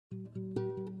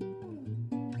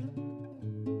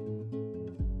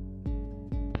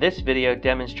This video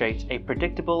demonstrates a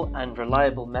predictable and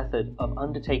reliable method of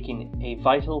undertaking a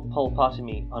vital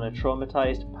pulpotomy on a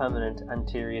traumatized permanent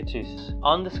anterior tooth.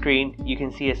 On the screen, you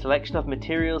can see a selection of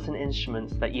materials and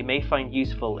instruments that you may find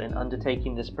useful in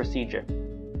undertaking this procedure.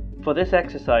 For this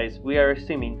exercise, we are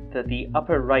assuming that the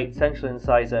upper right central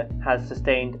incisor has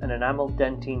sustained an enamel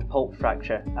dentine pulp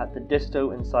fracture at the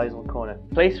disto-incisal corner.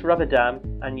 Place rubber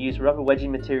dam and use rubber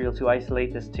wedging material to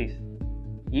isolate this tooth.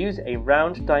 Use a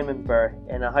round diamond burr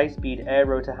in a high-speed air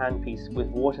rotor handpiece with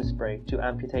water spray to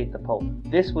amputate the pulp.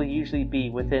 This will usually be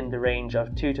within the range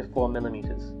of 2 to 4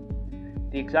 millimeters.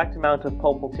 The exact amount of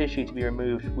pulpal tissue to be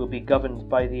removed will be governed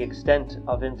by the extent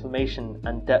of inflammation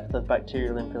and depth of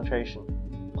bacterial infiltration.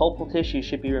 Pulpal tissue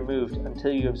should be removed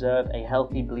until you observe a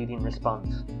healthy bleeding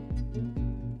response.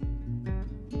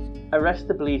 Arrest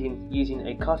the bleeding using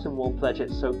a cotton wool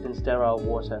pledget soaked in sterile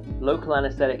water. Local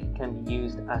anesthetic can be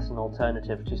used as an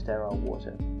alternative to sterile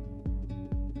water.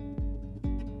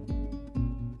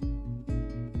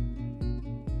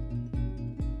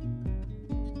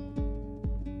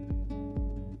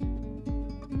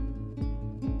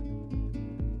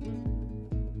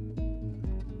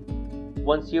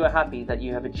 Once you are happy that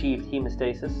you have achieved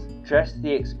hemostasis, dress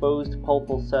the exposed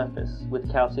pulpal surface with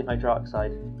calcium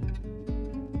hydroxide.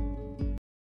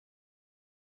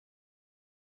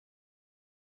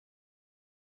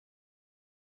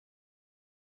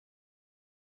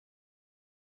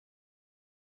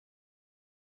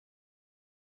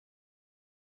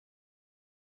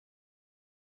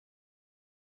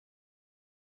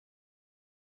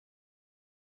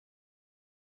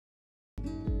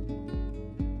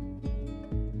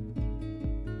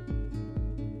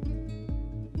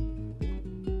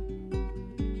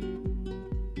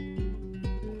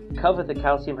 Cover the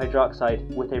calcium hydroxide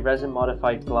with a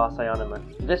resin-modified glass ionomer.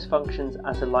 This functions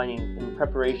as a lining in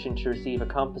preparation to receive a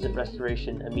composite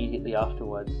restoration immediately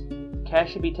afterwards. Care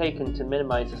should be taken to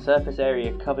minimize the surface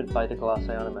area covered by the glass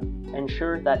ionomer.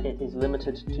 Ensure that it is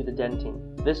limited to the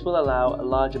dentine. This will allow a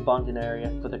larger bonding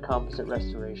area for the composite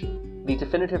restoration. The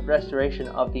definitive restoration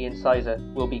of the incisor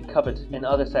will be covered in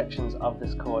other sections of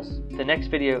this course. The next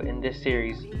video in this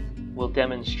series will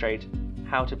demonstrate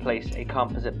how to place a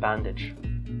composite bandage.